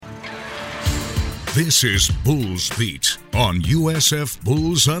This is Bulls Beat on USF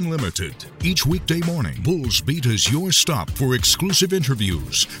Bulls Unlimited. Each weekday morning, Bulls Beat is your stop for exclusive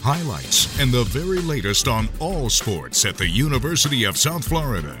interviews, highlights, and the very latest on all sports at the University of South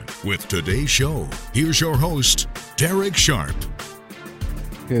Florida. With today's show, here's your host, Derek Sharp.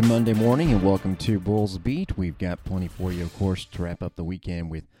 Good Monday morning and welcome to Bulls Beat. We've got plenty for you, of course, to wrap up the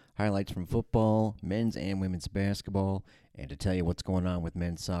weekend with highlights from football, men's and women's basketball, and to tell you what's going on with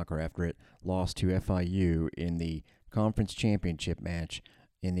men's soccer after it lost to FIU in the conference championship match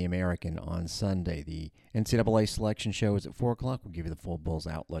in the American on Sunday. The NCAA selection show is at 4 o'clock. We'll give you the full Bulls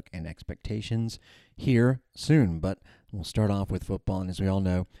outlook and expectations here soon, but we'll start off with football. And as we all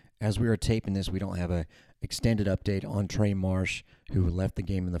know, as we are taping this, we don't have a extended update on Trey Marsh, who left the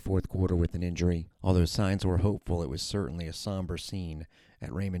game in the fourth quarter with an injury. Although signs were hopeful, it was certainly a somber scene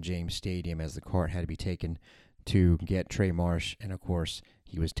at Raymond James Stadium as the cart had to be taken to get Trey Marsh. And, of course,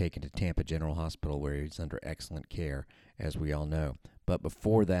 he was taken to Tampa General Hospital where he's under excellent care, as we all know. But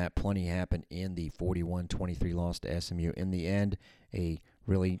before that, plenty happened in the 41-23 loss to SMU. In the end, a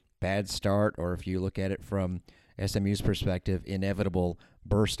really bad start, or if you look at it from SMU's perspective, inevitable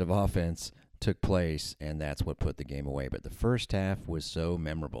burst of offense took place, and that's what put the game away. But the first half was so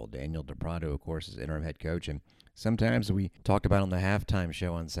memorable. Daniel DePrado, of course, is interim head coach, and sometimes we talked about on the halftime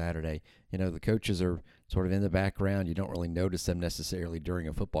show on Saturday, the coaches are sort of in the background. You don't really notice them necessarily during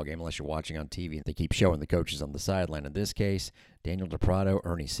a football game unless you're watching on TV. They keep showing the coaches on the sideline. In this case, Daniel DePrado,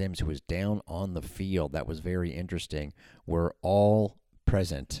 Ernie Sims, who was down on the field, that was very interesting, were all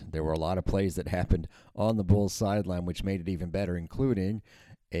present. There were a lot of plays that happened on the Bulls sideline, which made it even better, including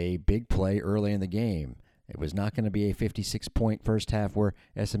a big play early in the game. It was not going to be a 56-point first half where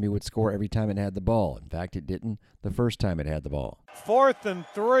SMU would score every time it had the ball. In fact, it didn't the first time it had the ball. 4th and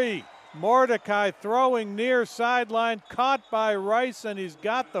 3. Mordecai throwing near sideline, caught by Rice, and he's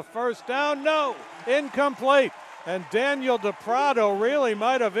got the first down. No, incomplete. And Daniel DePrado really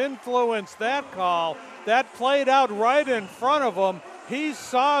might have influenced that call. That played out right in front of him. He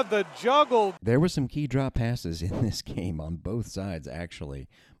saw the juggle. There were some key drop passes in this game on both sides, actually,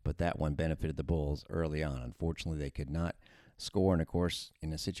 but that one benefited the Bulls early on. Unfortunately, they could not score, and of course,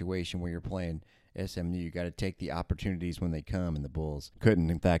 in a situation where you're playing SMU, you got to take the opportunities when they come, and the Bulls couldn't.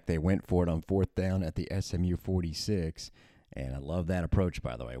 In fact, they went for it on 4th down at the SMU 46, and I love that approach,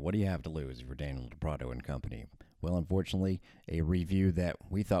 by the way. What do you have to lose if you're Daniel DePrado and company? Well, unfortunately, a review that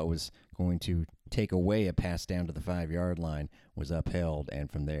we thought was going to take away a pass down to the 5-yard line was upheld,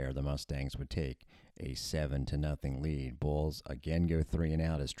 and from there, the Mustangs would take a 7-0 lead. Bulls again go 3 and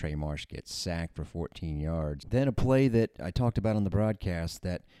out as Trey Marsh gets sacked for 14 yards. Then a play that I talked about on the broadcast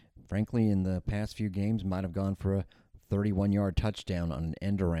that, frankly, in the past few games might have gone for a 31-yard touchdown on an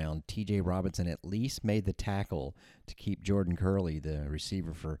end around. T.J. Robinson at least made the tackle to keep Jordan Curley, the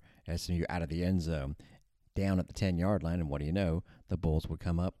receiver for SMU, out of the end zone, down at the 10-yard line, and what do you know? The Bulls would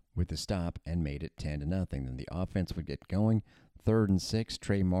come up with the stop and made it 10-0. Then the offense would get going. 3rd and 6,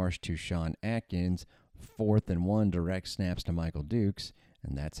 Trey Marsh to Sean Atkins. 4th and 1, direct snaps to Michael Dukes,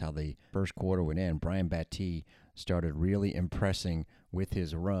 and that's how the first quarter would end. Brian Battie started really impressing with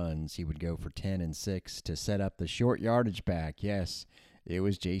his runs. He would go for 10 and 6 to set up the short yardage back. Yes, it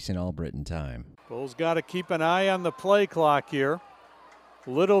was Jason Albritton time. Bulls got to keep an eye on the play clock here.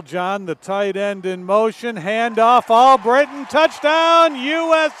 Little John, the tight end, in motion. Handoff, Albritton. Touchdown,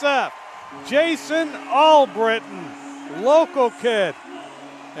 USF. Jason Albritton, local kid.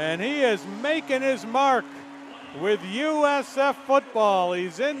 And he is making his mark with USF football.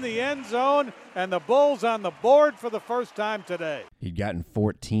 He's in the end zone, and the Bulls on the board for the first time today. He'd gotten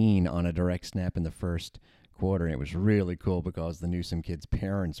 14 on a direct snap in the first quarter, and it was really cool because the Newsome kids'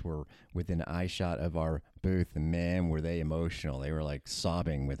 parents were within eye shot of our booth, and man, were they emotional. They were like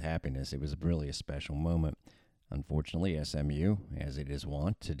sobbing with happiness. It was really a special moment. Unfortunately, SMU, as it is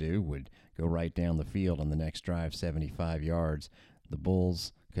wont to do, would go right down the field on the next drive, 75 yards. The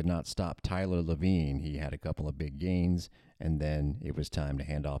Bulls could not stop Tyler Levine. He had a couple of big gains, and then it was time to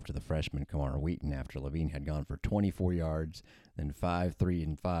hand off to the freshman Kamar Wheaton after Levine had gone for 24 yards, then 5, 3,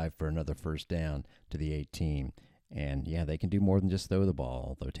 and 5 for another first down to the 18. And, yeah, they can do more than just throw the ball,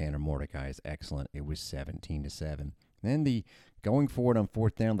 although Tanner Mordecai is excellent. It was 17-7. Then the going forward on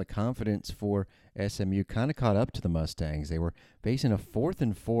 4th down, the confidence for SMU kind of caught up to the Mustangs. They were facing a 4th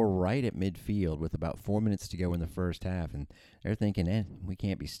and 4 right at midfield with about 4 minutes to go in the first half, and they're thinking, we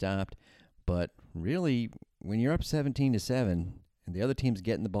can't be stopped. But really, when you're up 17-7 and the other team's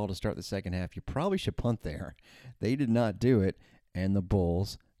getting the ball to start the second half, you probably should punt there. They did not do it, and the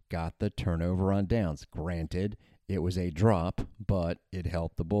Bulls got the turnover on downs. Granted, it was a drop, but it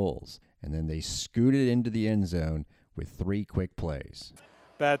helped the Bulls. And then they scooted into the end zone with 3 quick plays.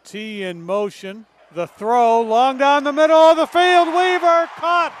 Battie in motion. The throw long down the middle of the field. Weaver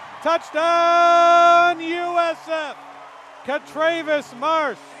caught. Touchdown USF. Katravis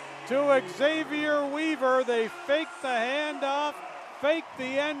Marsh to Xavier Weaver. They faked the handoff, faked the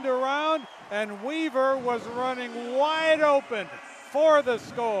end around, and Weaver was running wide open for the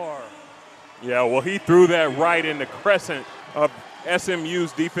score. Yeah, well, he threw that right in the crescent of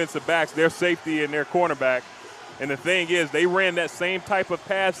SMU's defensive backs, their safety and their cornerback. And the thing is, they ran that same type of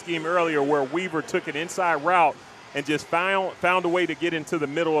pass scheme earlier where Weaver took an inside route and just found a way to get into the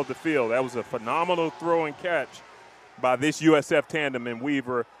middle of the field. That was a phenomenal throw and catch by this USF tandem in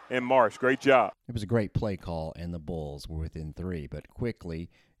Weaver and Marsh. Great job. It was a great play call, and the Bulls were within 3. But quickly,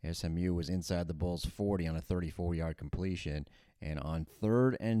 SMU was inside the Bulls' 40 on a 34-yard completion. And on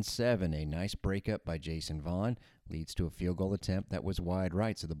 3rd and 7, a nice breakup by Jason Vaughn leads to a field goal attempt that was wide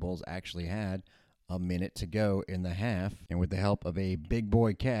right. So the Bulls actually had a minute to go in the half, and with the help of a big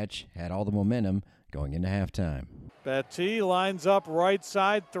boy catch, had all the momentum going into halftime. Battie lines up right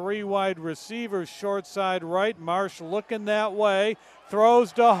side, 3 wide receivers, short side right. Marsh looking that way,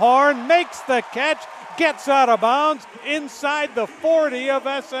 throws to Horn, makes the catch, gets out of bounds inside the 40 of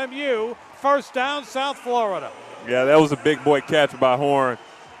SMU. First down, South Florida. Yeah, that was a big boy catch by Horn.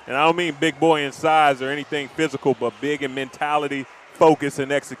 And I don't mean big boy in size or anything physical, but big in mentality, focus,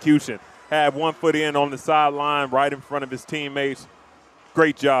 and execution. Had one foot in on the sideline right in front of his teammates.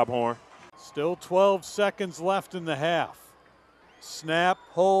 Great job, Horn. Still 12 seconds left in the half. Snap,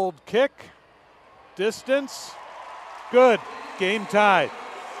 hold, kick. Distance. Good. Game tied.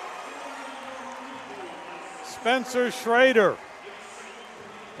 Spencer Schrader.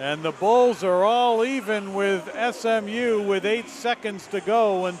 And the Bulls are all even with SMU with 8 seconds to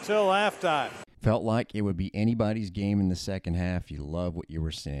go until halftime. Felt like it would be anybody's game in the second half. You love what you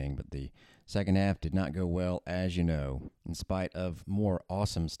were seeing, but the second half did not go well, as you know. In spite of more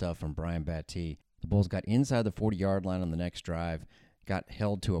awesome stuff from Brian Battie, the Bulls got inside the 40-yard line on the next drive, got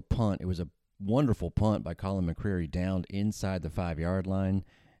held to a punt. It was a wonderful punt by Colin McCreary down inside the 5-yard line,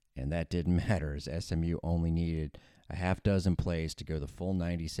 and that didn't matter as SMU only needed a half dozen plays to go the full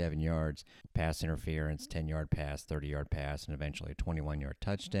 97 yards, pass interference, 10-yard pass, 30-yard pass, and eventually a 21-yard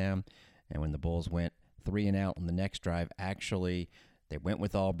touchdown. And when the Bulls went 3 and out on the next drive, actually, they went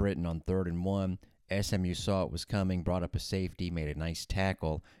with All-Britain on 3rd and 1. SMU saw it was coming, brought up a safety, made a nice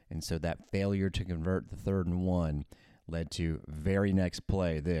tackle, and so that failure to convert the 3rd and 1 led to very next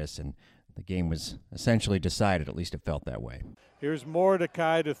play this, and the game was essentially decided. At least it felt that way. Here's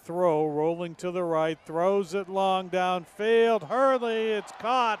Mordecai to throw, rolling to the right, throws it long downfield. Hurley, it's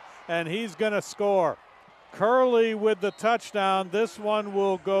caught, and he's going to score. Curley with the touchdown. This one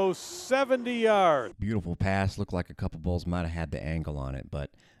will go 70 yards. Beautiful pass. Looked like a couple Bulls might have had the angle on it,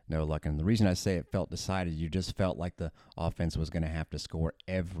 but no luck. And the reason I say it felt decided, you just felt like the offense was going to have to score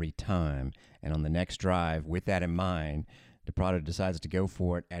every time. And on the next drive, with that in mind, DePrado decides to go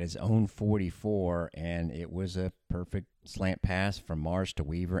for it at his own 44, and it was a perfect slant pass from Marsh to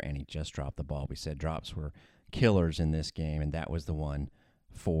Weaver, and he just dropped the ball. We said drops were killers in this game, and that was the one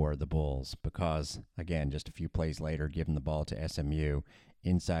for the Bulls because, again, just a few plays later, giving the ball to SMU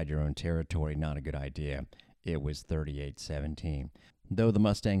inside your own territory, not a good idea. It was 38-17. Though the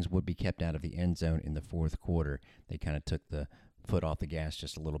Mustangs would be kept out of the end zone in the fourth quarter, they kind of took the foot off the gas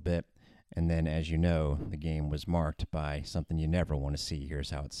just a little bit. And then, as you know, the game was marked by something you never want to see. Here's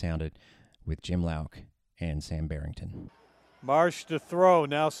how it sounded with Jim Lauk and Sam Barrington. Marsh to throw,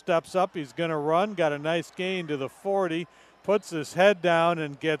 now steps up, he's going to run, got a nice gain to the 40, puts his head down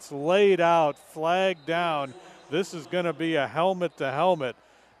and gets laid out, flagged down. This is going to be a helmet-to-helmet,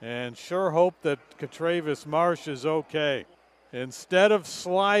 and sure hope that Katravis Marsh is okay. Instead of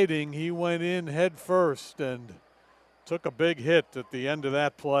sliding, he went in head first and took a big hit at the end of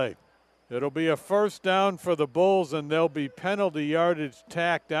that play. It'll be a first down for the Bulls, and there'll be penalty yardage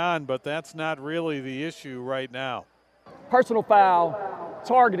tacked on, but that's not really the issue right now. Personal foul,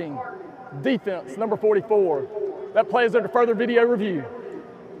 targeting, defense, number 44. That play is under further video review.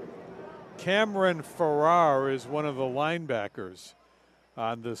 Cameron Farrar is one of the linebackers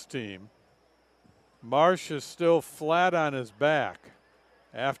on this team. Marsh is still flat on his back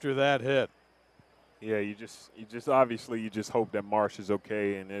after that hit. Yeah, you just obviously hope that Marsh is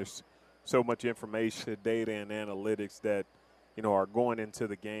okay, and there's so much information, data, and analytics that, you know, are going into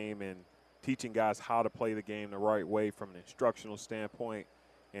the game and teaching guys how to play the game the right way from an instructional standpoint.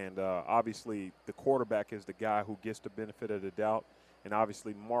 And obviously the quarterback is the guy who gets the benefit of the doubt. And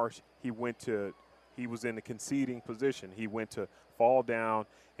obviously Marsh, he was in the conceding position. He went to fall down,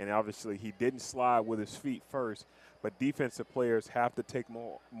 and obviously he didn't slide with his feet first. But defensive players have to take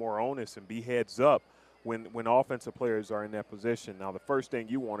more onus and be heads up when offensive players are in that position. Now, the first thing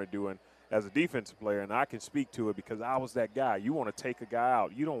you want to do, and as a defensive player, and I can speak to it because I was that guy, you want to take a guy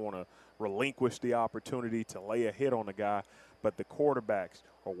out. You don't want to relinquish the opportunity to lay a hit on a guy. But the quarterbacks,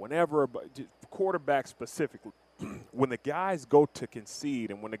 or whenever, quarterbacks specifically, when the guys go to concede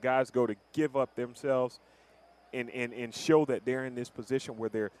and when the guys go to give up themselves and show that they're in this position where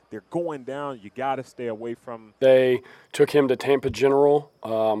they're going down, you got to stay away from. They took him to Tampa General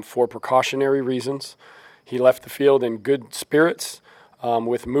for precautionary reasons. He left the field in good spirits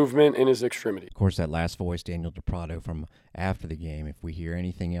with movement in his extremity. Of course, that last voice, Daniel DePrado, from after the game. If we hear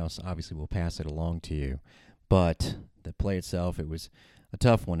anything else, obviously we'll pass it along to you. But the play itself, it was a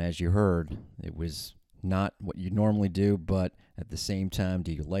tough one, as you heard. It was not what you normally do, but at the same time,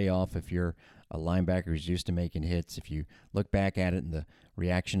 do you lay off if you're a linebacker who's used to making hits? If you look back at it, and the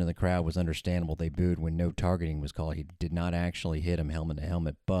reaction of the crowd was understandable. They booed when no targeting was called. He did not actually hit him helmet to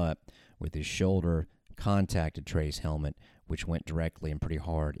helmet, but with his shoulder contacted Trey's helmet, which went directly and pretty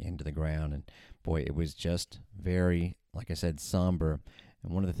hard into the ground. And, boy, it was just very, like I said, somber.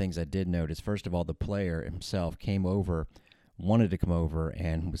 And one of the things I did notice, first of all, the player himself wanted to come over,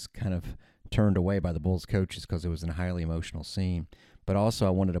 and was kind of turned away by the Bulls coaches because it was a highly emotional scene. But also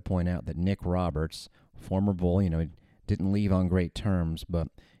I wanted to point out that Nick Roberts, former Bull, didn't leave on great terms, but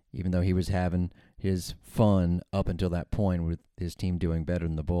even though he was having his fun up until that point with his team doing better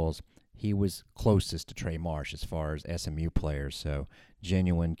than the Bulls, he was closest to Trey Marsh as far as SMU players, so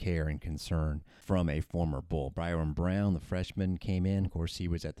genuine care and concern from a former Bull. Byron Brown, the freshman, came in. Of course, he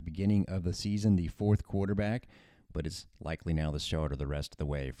was at the beginning of the season the fourth quarterback, but is likely now the starter the rest of the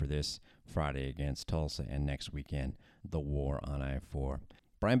way for this Friday against Tulsa and next weekend, the war on I-4.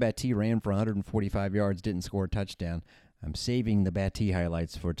 Brian Battie ran for 145 yards, didn't score a touchdown. I'm saving the Battie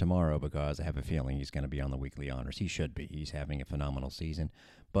highlights for tomorrow because I have a feeling he's going to be on the weekly honors. He should be. He's having a phenomenal season.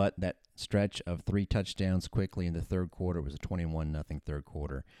 But that stretch of 3 touchdowns quickly in the third quarter, it was a 21-0 third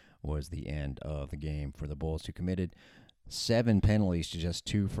quarter, was the end of the game for the Bulls, who committed 7 penalties to just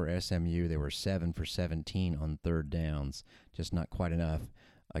 2 for SMU. They were 7 for 17 on third downs, just not quite enough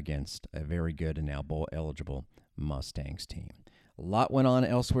against a very good and now bowl-eligible Mustangs team. A lot went on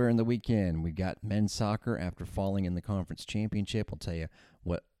elsewhere in the weekend. We got men's soccer after falling in the conference championship. We'll tell you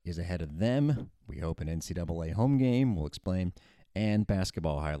what is ahead of them. We hope an NCAA home game. We'll explain. And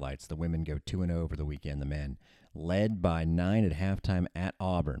basketball highlights. The women go 2-0 over the weekend. The men led by 9 at halftime at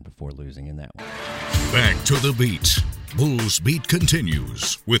Auburn before losing in that one. Back to the beat. Bulls Beat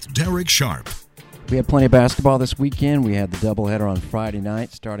continues with Derek Sharp. We had plenty of basketball this weekend. We had the doubleheader on Friday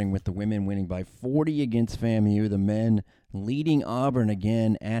night, starting with the women winning by 40 against FAMU. The men leading Auburn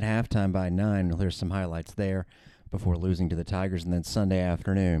again at halftime by 9. We'll hear some highlights there before losing to the Tigers. And then Sunday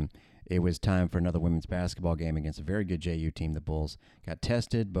afternoon, it was time for another women's basketball game against a very good JU team. The Bulls got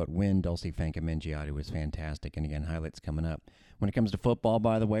tested, but Dulcie Fanka-Mengiadu was fantastic. And again, highlights coming up. When it comes to football,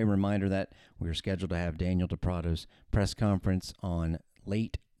 by the way, reminder that we are scheduled to have Daniel DePrado's press conference on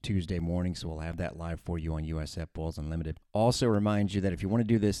late Tuesday morning, so we'll have that live for you on USF Bulls Unlimited. Also remind you that if you want to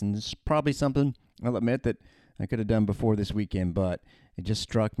do this, and this is probably something I'll admit that I could have done before this weekend, but it just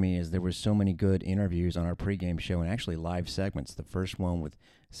struck me as there were so many good interviews on our pregame show and actually live segments. The first one with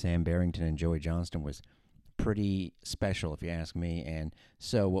Sam Barrington and Joey Johnston was pretty special, if you ask me. And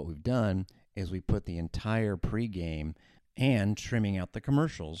so what we've done is we put the entire pregame and trimming out the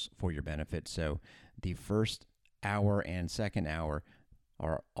commercials for your benefit. So the first hour and second hour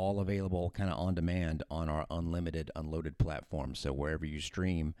are all available kind of on demand on our Unlimited Unloaded platform. So wherever you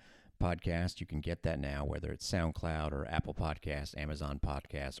stream podcast, you can get that now, whether it's SoundCloud or Apple Podcasts, Amazon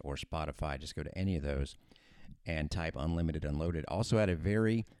Podcasts, or Spotify. Just go to any of those and type Unlimited Unloaded. Also had a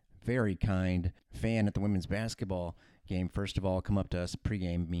very, very kind fan at the women's basketball game. First of all, come up to us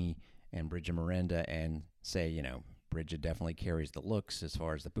pregame, me and Bridget Miranda, and say, Bridget definitely carries the looks as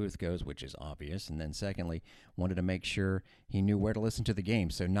far as the booth goes, which is obvious. And then secondly, wanted to make sure he knew where to listen to the game.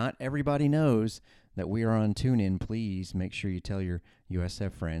 So not everybody knows that we are on TuneIn. Please make sure you tell your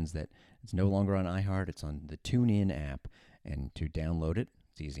USF friends that it's no longer on iHeart. It's on the TuneIn app. And to download it,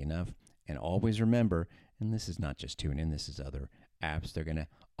 it's easy enough. And always remember, and this is not just TuneIn, this is other apps. They're going to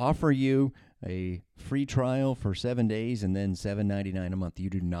offer you a free trial for 7 days and then $7.99 a month. You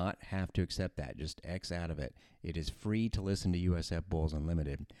do not have to accept that. Just X out of it. It is free to listen to USF Bulls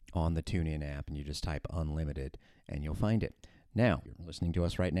Unlimited on the TuneIn app, and you just type Unlimited, and you'll find it. Now, you're listening to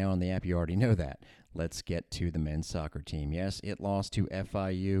us right now on the app. You already know that. Let's get to the men's soccer team. Yes, it lost to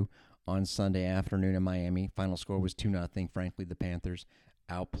FIU on Sunday afternoon in Miami. Final score was 2-0. Frankly, the Panthers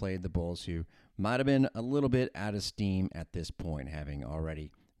outplayed the Bulls, who might have been a little bit out of steam at this point, having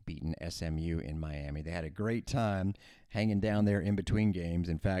already beaten SMU in Miami. They had a great time hanging down there in between games.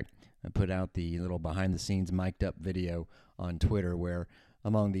 In fact, put out the little behind-the-scenes mic'd-up video on Twitter where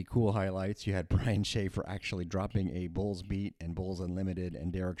among the cool highlights, you had Brian Schaefer actually dropping a Bulls beat and Bulls Unlimited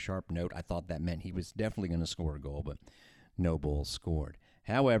and Derek Sharp note. I thought that meant he was definitely going to score a goal, but no Bulls scored.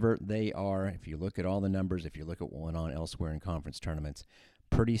 However, they are, if you look at all the numbers, if you look at what went on elsewhere in conference tournaments,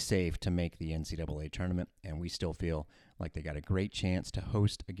 pretty safe to make the NCAA tournament, and we still feel like they got a great chance to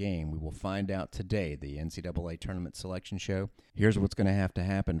host a game. We will find out today, the NCAA tournament selection show. Here's what's going to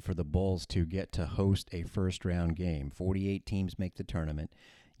happen for the Bulls to get to host a first-round game. 48 teams make the tournament.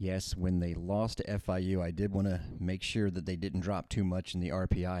 Yes, when they lost to FIU, I did want to make sure that they didn't drop too much in the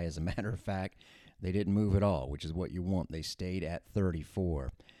RPI. As a matter of fact, they didn't move at all, which is what you want. They stayed at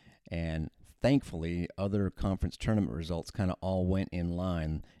 34. And thankfully, other conference tournament results kind of all went in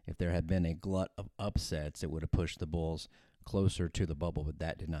line. If there had been a glut of upsets, it would have pushed the Bulls closer to the bubble, but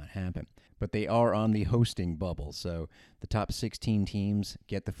that did not happen. But they are on the hosting bubble, so the top 16 teams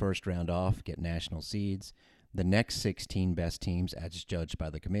get the first round off, get national seeds. The next 16 best teams, as judged by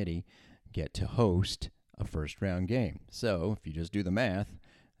the committee, get to host a first-round game. So if you just do the math,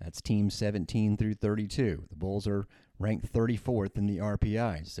 that's teams 17 through 32. The Bulls are ranked 34th in the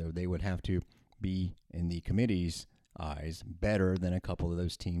RPI, so they would have to be, in the committee's eyes, better than a couple of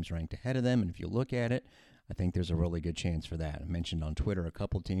those teams ranked ahead of them. And if you look at it, I think there's a really good chance for that. I mentioned on Twitter a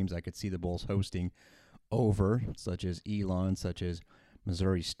couple teams I could see the Bulls hosting over, such as Elon, such as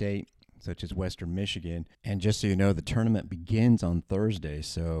Missouri State, such as Western Michigan. And just so you know, the tournament begins on Thursday,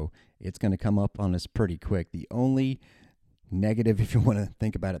 so it's going to come up on us pretty quick. The only negative, if you want to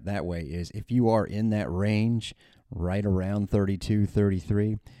think about it that way, is if you are in that range, right around 32,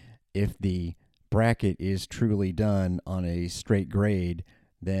 33, if the bracket is truly done on a straight grade,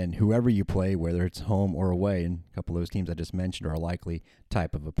 then whoever you play, whether it's home or away, and a couple of those teams I just mentioned are a likely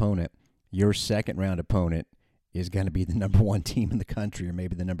type of opponent, your second-round opponent is going to be the number one team in the country or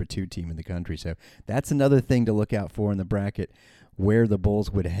maybe the number two team in the country. So that's another thing to look out for in the bracket, where the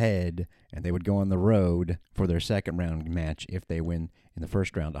Bulls would head, and they would go on the road for their second-round match if they win in the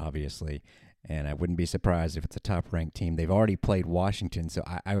first round, obviously. And I wouldn't be surprised if it's a top-ranked team. They've already played Washington, so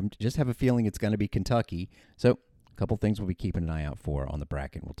I just have a feeling it's going to be Kentucky. So a couple things we'll be keeping an eye out for on the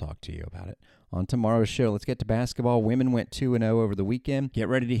bracket. We'll talk to you about it on tomorrow's show. Let's get to basketball. Women went 2-0 over the weekend. Get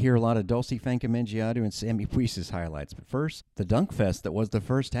ready to hear a lot of Dulcie Fanka-Mengiadu and Sammy Puisa's highlights. But first, the dunk fest that was the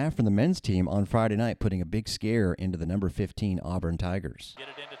first half for the men's team on Friday night, putting a big scare into the number 15 Auburn Tigers. Get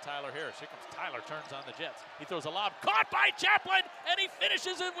it into Tyler Harris. Here comes Tyler, turns on the Jets. He throws a lob, caught by Chaplin, and he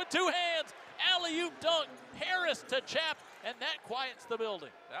finishes it with two hands. Alley-oop dunk, Harris to Chap, and that quiets the building.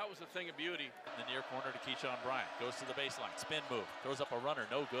 That was a thing of beauty. In the near corner to Keyshawn Bryant. Goes to the baseline, spin move, throws up a runner,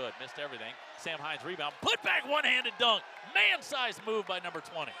 no good, missed everything. Sam Hines rebound, put back one-handed dunk. Man-sized move by number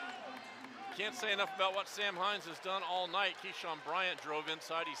 20. Can't say enough about what Sam Hines has done all night. Keyshawn Bryant drove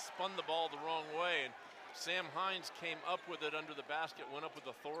inside, he spun the ball the wrong way, and Sam Hines came up with it under the basket, went up with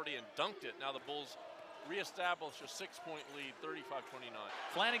authority and dunked it. Now the Bulls reestablish a 6-point lead, 35-29.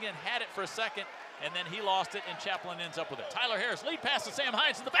 Flanagan had it for a second, and then he lost it, and Chaplin ends up with it. Tyler Harris, lead pass to Sam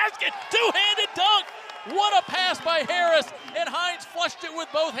Hines in the basket, two-handed dunk! What a pass by Harris, and Hines flushed it with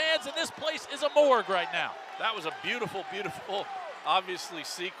both hands, and this place is a morgue right now. That was a beautiful, beautiful, obviously,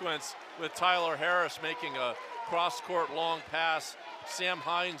 sequence with Tyler Harris making a cross-court long pass. Sam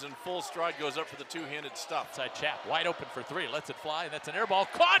Hines in full stride goes up for the two-handed stuff. Outside Chap, wide open for three, lets it fly, and that's an air ball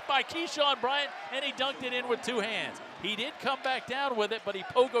caught by Keyshawn Bryant, and he dunked it in with two hands. He did come back down with it, but he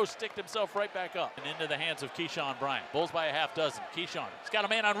pogo-sticked himself right back up and into the hands of Keyshawn Bryant. Bulls by a half dozen. Keyshawn, he's got a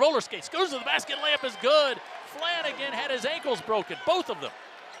man on roller skates, goes to the basket, layup is good. Flanagan had his ankles broken, both of them.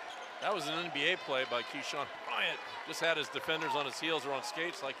 That was an NBA play by Keyshawn Bryant. Just had his defenders on his heels or on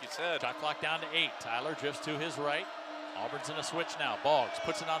skates, like you said. Shot clock down to 8. Tyler drifts to his right. Auburn's in a switch now. Boggs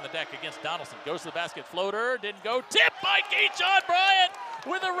puts it on the deck against Donaldson. Goes to the basket. Floater. Didn't go. Tipped by Keyshawn Bryant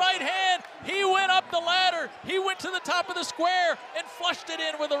with the right hand. He went up the ladder. He went to the top of the square and flushed it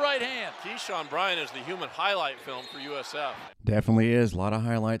in with the right hand. Keyshawn Bryant is the human highlight film for USF. Definitely is. A lot of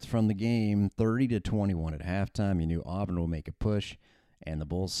highlights from the game. 30-21 at halftime. You knew Auburn will make a push, and the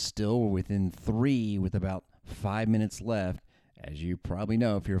Bulls still were within 3 with about 5 minutes left. As you probably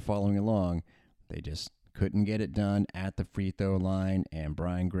know if you're following along, they just couldn't get it done at the free throw line, and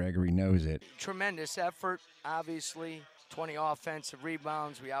Brian Gregory knows it. Tremendous effort, obviously. 20 offensive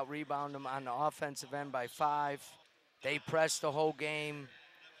rebounds. We out-rebound them on the offensive end by 5. They pressed the whole game.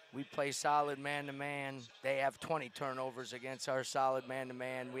 We play solid man-to-man. They have 20 turnovers against our solid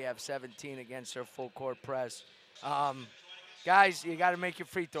man-to-man. We have 17 against their full-court press. Guys, you got to make your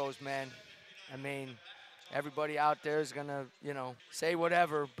free throws, man. I mean, everybody out there is going to, say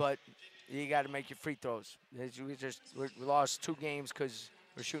whatever, but you got to make your free throws. We lost 2 games because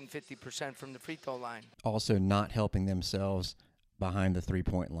We're shooting 50% from the free throw line. Also not helping themselves behind the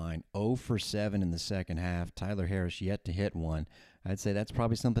three-point line. 0 for 7 in the second half. Tyler Harris yet to hit one. I'd say that's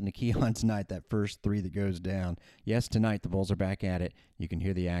probably something to key on tonight, that first three that goes down. Yes, tonight the Bulls are back at it. You can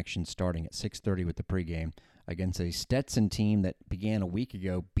hear the action starting at 6:30 with the pregame against a Stetson team that began a week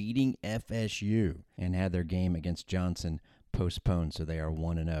ago beating FSU and had their game against Johnson postponed, so they are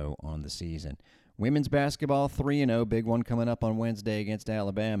 1-0 on the season. Women's basketball, 3-0, big one coming up on Wednesday against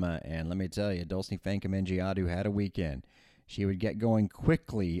Alabama. And let me tell you, Dulcie Fankam-Engiadu had a weekend. She would get going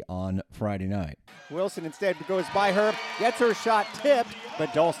quickly on Friday night. Wilson instead goes by her, gets her shot tipped,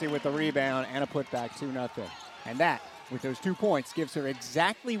 but Dulcie with the rebound and a putback, 2-0. And that, with those 2 points, gives her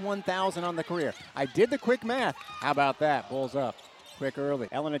exactly 1,000 on the career. I did the quick math. How about that? Bulls up. Quick early.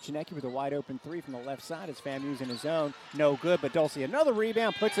 Elena Chinecki with a wide open three from the left side as FAMU's in his zone. No good, but Dulcie another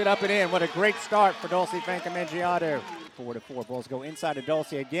rebound, puts it up and in. What a great start for Dulcie Fankam-Engiadu. 4-4. Bulls go inside of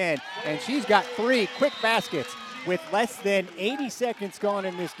Dulcie again, and she's got 3 quick baskets. With less than 80 seconds gone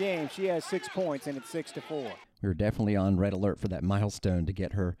in this game, she has 6 points, and it's 6-4. We were definitely on red alert for that milestone to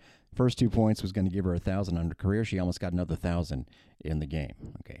get her. First 2 points was going to give her 1,000 on her career. She almost got another 1,000 in the game.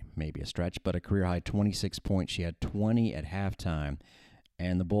 Okay, maybe a stretch, but a career-high 26 points. She had 20 at halftime.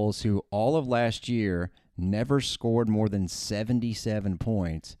 And the Bulls, who all of last year never scored more than 77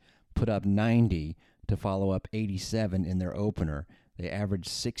 points, put up 90 to follow up 87 in their opener. They averaged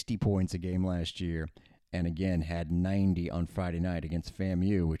 60 points a game last year. And again, had 90 on Friday night against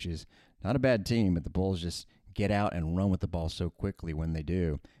FAMU, which is not a bad team, but the Bulls just get out and run with the ball so quickly when they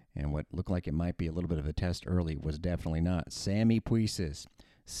do. And what looked like it might be a little bit of a test early was definitely not. Sammy Puisis,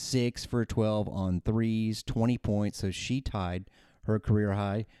 6 for 12 on threes, 20 points, so she tied her career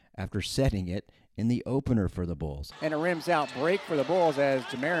high after setting it in the opener for the Bulls. And a rims out break for the Bulls as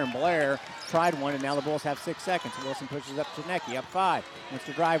Jamarin Blair tried one, and now the Bulls have 6 seconds. Wilson pushes up Chinecki, up 5, wants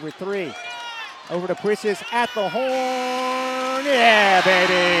to drive with 3. Over to Puisis at the horn. Yeah,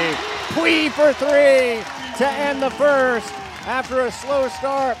 baby. Pui for 3 to end the first. After a slow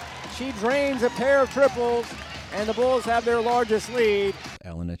start, she drains a pair of triples, and the Bulls have their largest lead.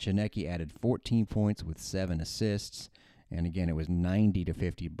 Elena Chinecki added 14 points with 7 assists. And again, it was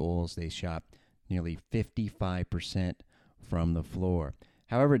 90-50 Bulls. They shot nearly 55% from the floor.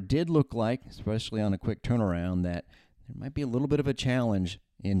 However, it did look like, especially on a quick turnaround, that there might be a little bit of a challenge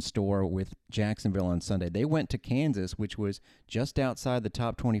in store with Jacksonville on Sunday. They went to Kansas, which was just outside the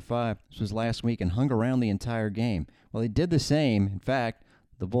top 25. This was last week and hung around the entire game. Well, they did the same. In fact,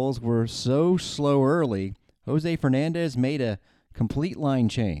 the Bulls were so slow early, Jose Fernandez made a complete line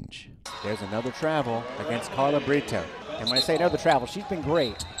change. There's another travel against Carla Brito. And when I say another travel, she's been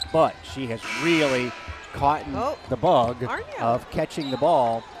great, but she has really caught the bug of catching the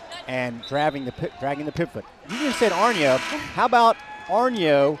ball and dragging the pivot. You just said Arnio. How about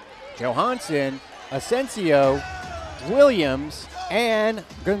Arnio, Johansson, Asensio, Williams, and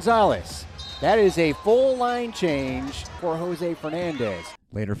Gonzalez? That is a full line change for Jose Fernandez.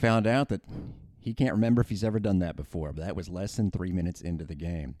 Later found out that he can't remember if he's ever done that before, but that was less than 3 minutes into the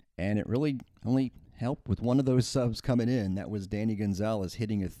game. And it really only helped with one of those subs coming in. That was Danny Gonzalez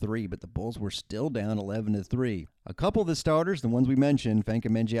hitting a 3, but the Bulls were still down 11-3. A couple of the starters, the ones we mentioned,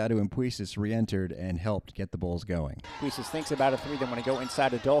 Fankam-Engiadu and Puisis, re-entered and helped get the Bulls going. Puisis thinks about a 3, then when they go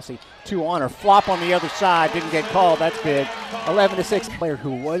inside of Dulcie, 2 on her, flop on the other side, didn't get called, that's big. 11-6, player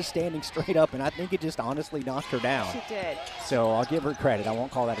who was standing straight up, and I think it just honestly knocked her down. She did. So I'll give her credit. I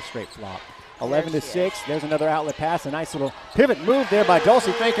won't call that a straight flop. 11-6. There's another outlet pass. A nice little pivot move there by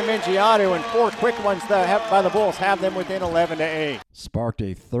Dulcie Fankam-Engiadu, and 4 quick ones by the Bulls have them within 11-8. Sparked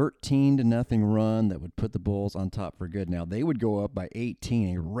a 13-0 run that would put the Bulls on top for good. Now they would go up by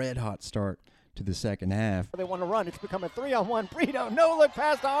 18, a red-hot start to the second half. They want to run. It's become a 3-on-1. Brito, no look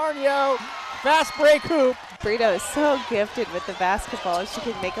pass to Arnio. Fast break hoop. Brito is so gifted with the basketball. She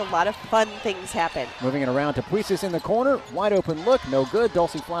can make a lot of fun things happen. Moving it around to Puisis in the corner. Wide open look. No good.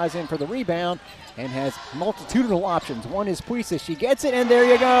 Dulcie flies in for the rebound and has multitudinal options. One is Puisis. She gets it, and there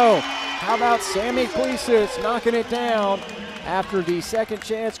you go. How about Sammy Puisis knocking it down after the second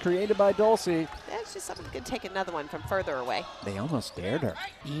chance created by Dulcie? That's just someone could take another one from further away. They almost dared her.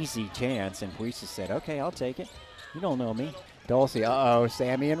 Easy chance, and Puisis said, okay, I'll take it. You don't know me. Dulcie,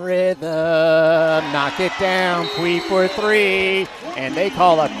 Sammy in rhythm. Knock it down. Pui for 3. And they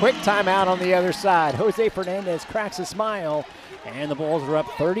call a quick timeout on the other side. Jose Fernandez cracks a smile, and the Bulls are up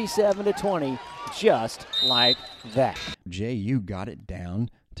 37-20, just like that. JU got it down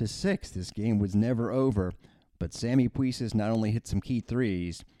to 6. This game was never over, but Sammy Puisis not only hit some key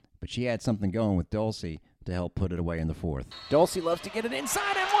threes, but she had something going with Dulcie to help put it away in the fourth. Dulcie loves to get it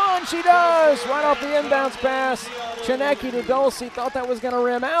inside and one. She does. Right off the inbounds pass Chinecki to Dulce, thought that was going to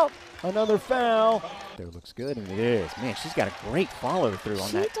rim out. Another foul. It looks good, and it is. Man, she's got a great follow-through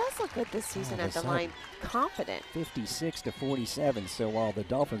on that. She does look good this season at the line. Confident. 56-47, so while the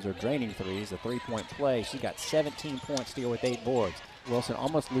Dolphins are draining threes, a three-point play, she's got 17 points to go with 8 boards. Wilson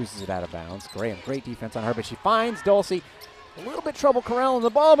almost loses it out of bounds. Graham, great defense on her, but she finds Dulce. A little bit trouble corralling the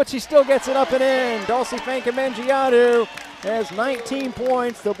ball, but she still gets it up and in. Dulce Fankamengiadu has 19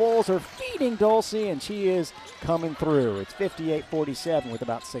 points. The Bulls are feeding Dulce, and she is coming through. It's 58-47 with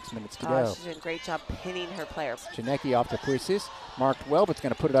about 6 minutes to go. She's doing a great job pinning her player. Chinecki off to Puisis. Marked well, but it's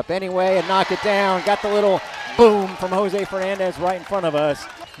going to put it up anyway and knock it down. Got the little boom from Jose Fernandez right in front of us.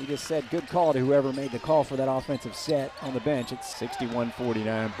 He just said good call to whoever made the call for that offensive set on the bench. It's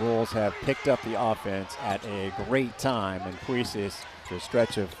 61-49. Bulls have picked up the offense at a great time, and Puisis, for a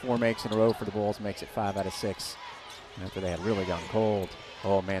stretch of 4 makes in a row for the Bulls, makes it 5 out of 6 after they had really gone cold.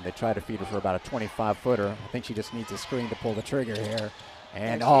 Oh, man, they tried to feed her for about a 25-footer. I think she just needs a screen to pull the trigger here.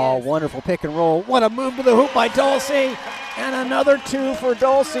 And, wonderful pick and roll. What a move to the hoop by Dulce. And another 2 for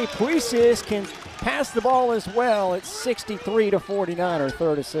Dulce. Puisis can pass the ball as well. It's 63-49, her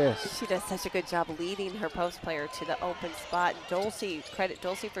third assist. She does such a good job leading her post player to the open spot. Credit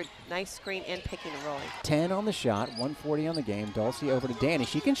Dulce for nice screen and picking and rolling. 10 on the shot, 140 on the game. Dulce over to Danny.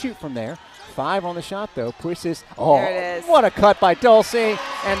 She can shoot from there. 5 on the shot, though. Puisis, there it is. What a cut by Dulce.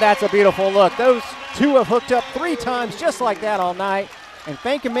 And that's a beautiful look. Those 2 have hooked up 3 times just like that all night. And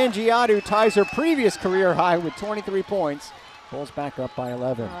Fankamengiadu ties her previous career high with 23 points. Bulls back up by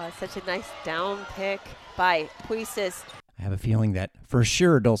 11. Such a nice down pick by Puisis. I have a feeling that for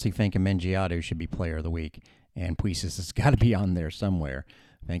sure Dulce Fankamengiadu should be player of the week, and Puisis has got to be on there somewhere.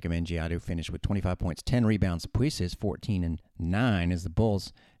 Fankamengiadu finished with 25 points, 10 rebounds. Puisis 14 and 9 as the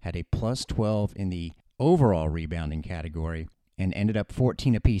Bulls had a plus 12 in the overall rebounding category and ended up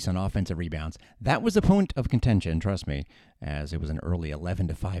 14 apiece on offensive rebounds. That was a point of contention, trust me, as it was an early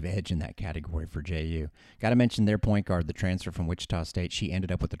 11-5 edge in that category for JU. Got to mention their point guard, the transfer from Wichita State. She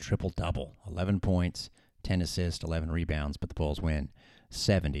ended up with a triple-double, 11 points, 10 assists, 11 rebounds, but the Bulls win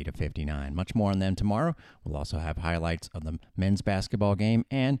 70-59. Much more on them tomorrow. We'll also have highlights of the men's basketball game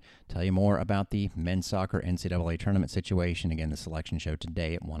and tell you more about the men's soccer NCAA tournament situation. Again, the selection show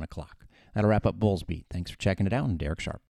today at 1 o'clock. That'll wrap up Bulls Beat. Thanks for checking it out. I'm Derek Sharp.